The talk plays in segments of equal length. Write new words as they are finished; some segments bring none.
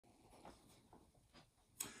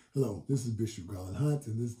Hello, this is Bishop Garland Hunt,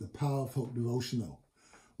 and this is the Power of Hope Devotional.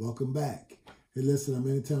 Welcome back. Hey, listen,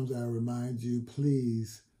 many times I remind you,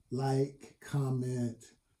 please like, comment,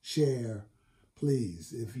 share,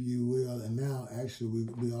 please, if you will. And now, actually,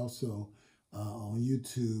 we also on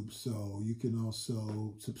YouTube, so you can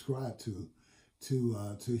also subscribe to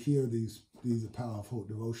hear these Power of Hope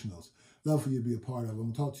devotionals. Love for you to be a part of. I'm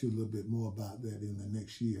going to talk to you a little bit more about that in the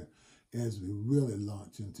next year as we really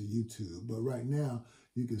launch into YouTube. But right now,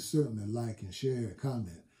 you can certainly like and share and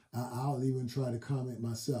comment. I'll even try to comment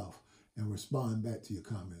myself and respond back to your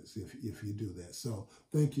comments if you do that. So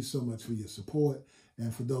thank you so much for your support.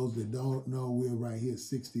 And for those that don't know, we're right here at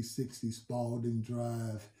 6060 Spalding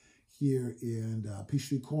Drive here in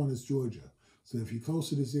Peachtree Corners, Georgia. So if you're close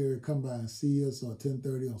to this area, come by and see us on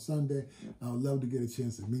 10:30 on Sunday. I would love to get a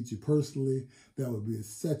chance to meet you personally. That would be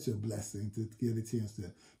such a blessing to get a chance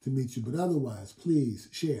to meet you. But otherwise, please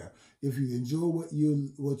share. If you enjoy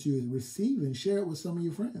what you're receiving, share it with some of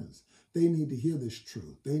your friends. They need to hear this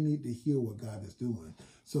truth. They need to hear what God is doing.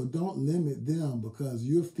 So don't limit them because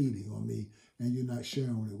you're feeding on me and you're not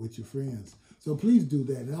sharing it with your friends. So please do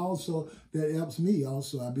that. And also, that helps me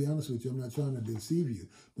also. I'll be honest with you, I'm not trying to deceive you.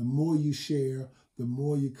 The more you share, the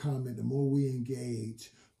more you comment, the more we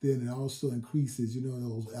engage, then it also increases,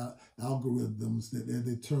 those algorithms that they're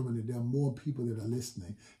determined that there are more people that are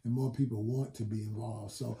listening and more people want to be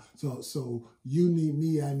involved. So you need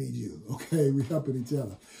me, I need you. Okay, we're helping each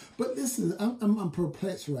other. But listen, I'm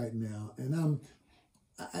perplexed right now, and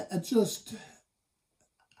I just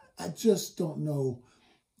don't know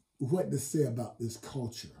what to say about this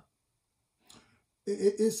culture.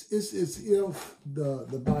 It's if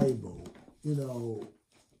the Bible,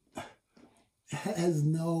 has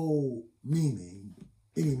no meaning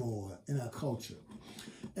anymore in our culture.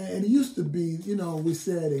 And it used to be, we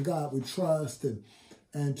said in God we trust,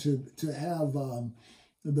 and to have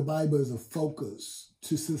the Bible as a focus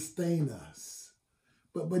to sustain us.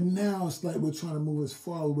 But now it's like we're trying to move as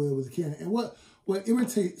far away as we can. And what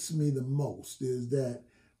irritates me the most is that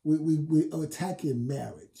we are attacking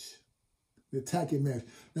marriage. We're attacking marriage.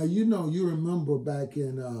 Now, you remember back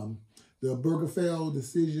in the Obergefell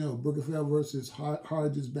decision, or Obergefell versus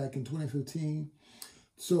Hodges back in 2015.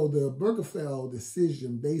 So the Obergefell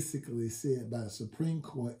decision basically said by the Supreme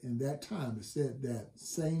Court in that time, it said that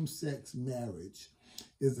same-sex marriage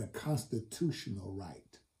is a constitutional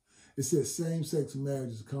right. It said same-sex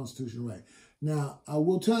marriage is a constitutional right. Now, I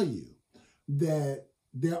will tell you that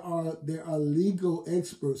there are legal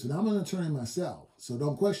experts, and I'm an attorney myself, so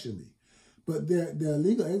don't question me. But there are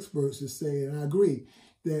legal experts that say, and I agree,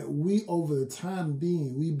 that we, over the time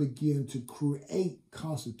being, we begin to create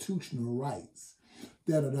constitutional rights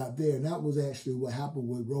that are not there. And that was actually what happened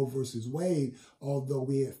with Roe versus Wade, although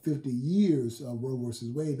we had 50 years of Roe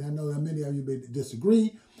versus Wade. And I know that many of you may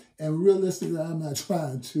disagree, and realistically, I'm not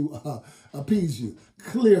trying to appease you.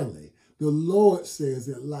 Clearly, the Lord says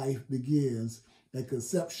that life begins at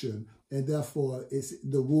conception, and therefore it's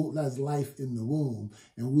the womb, that's life in the womb,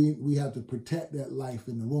 and we have to protect that life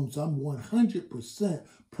in the womb. So I'm 100%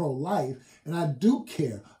 pro-life, and I do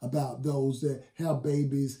care about those that have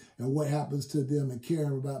babies and what happens to them, and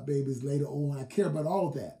caring about babies later on. I care about all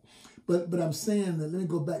that. But I'm saying that, let me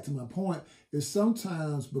go back to my point, is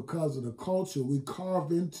sometimes because of the culture, we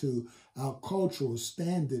carve into our cultural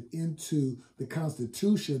standard, into the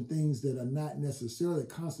Constitution, things that are not necessarily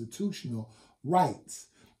constitutional rights.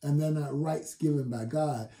 And they're not rights given by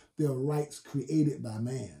God. They're rights created by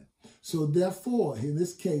man. So therefore, in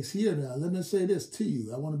this case here now, let me say this to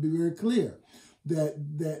you. I want to be very clear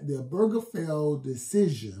that the Obergefell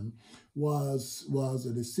decision was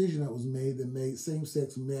a decision that was made that made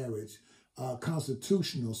same-sex marriage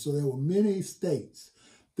constitutional. So there were many states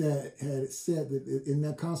that had said that in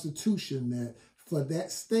their constitution that for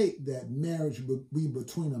that state that marriage would be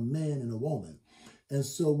between a man and a woman. And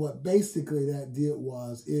so what basically that did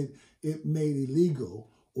was it made illegal,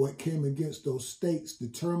 or it came against those states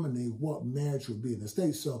determining what marriage would be in the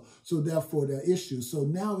state. So therefore there are issues. So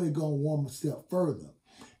now they're going one step further.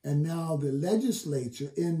 And now the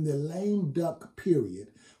legislature in the lame duck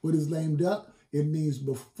period, what is lame duck? It means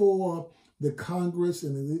before the Congress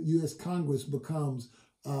and the U.S. Congress becomes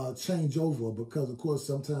change over, because of course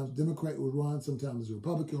sometimes Democrat will run, sometimes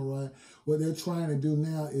Republican will run. What they're trying to do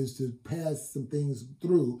now is to pass some things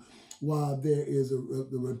through while there is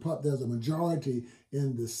there's a majority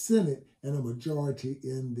in the Senate and a majority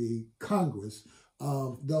in the Congress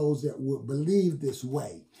of those that would believe this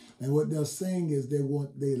way. And what they're saying is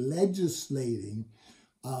they're legislating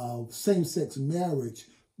same-sex marriage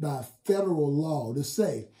by federal law to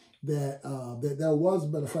say that there was,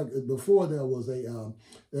 but in fact, before there was a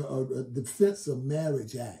Defense of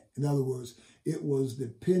Marriage Act. In other words, it was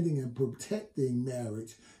defending and protecting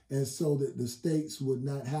marriage, and so that the states would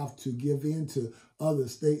not have to give in to other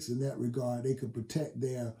states in that regard. They could protect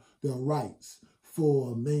their rights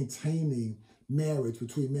for maintaining marriage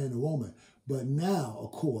between man and woman. But now,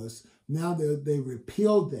 of course, now they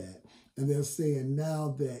repealed that, and they're saying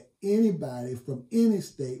now that anybody from any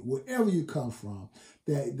state, wherever you come from,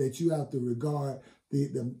 that you have to regard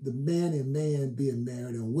the man and man being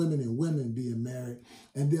married and women being married,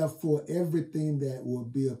 and therefore everything that will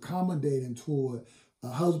be accommodating toward a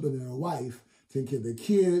husband and a wife, taking care of their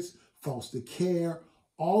kids, foster care,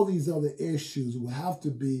 all these other issues will have to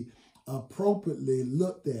be appropriately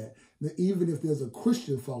looked at. Now, even if there's a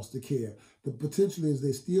Christian foster care, the potential is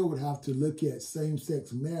they still would have to look at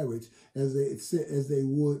same-sex marriage as they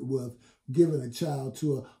would with giving a child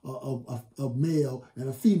to a male and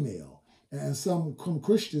a female. And some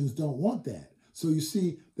Christians don't want that. So you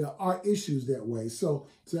see, there are issues that way. So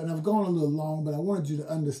and I've gone a little long, but I wanted you to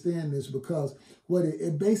understand this, because what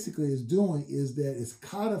it basically is doing is that it's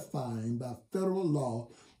codifying by federal law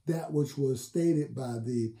that which was stated by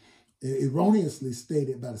erroneously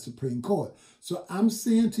stated by the Supreme Court. So I'm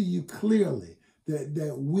saying to you clearly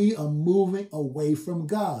that we are moving away from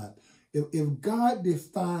God. If God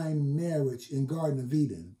defined marriage in Garden of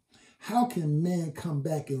Eden, how can man come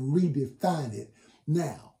back and redefine it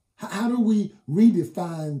now? How do we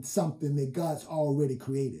redefine something that God's already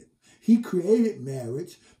created? He created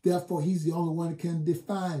marriage, therefore he's the only one that can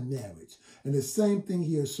define marriage. And the same thing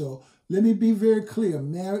here. So let me be very clear.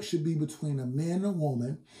 Marriage should be between a man and a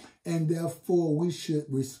woman, and therefore we should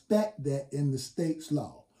respect that in the state's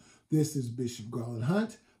law. This is Bishop Garland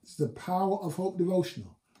Hunt. This is the Power of Hope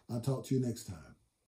Devotional. I'll talk to you next time.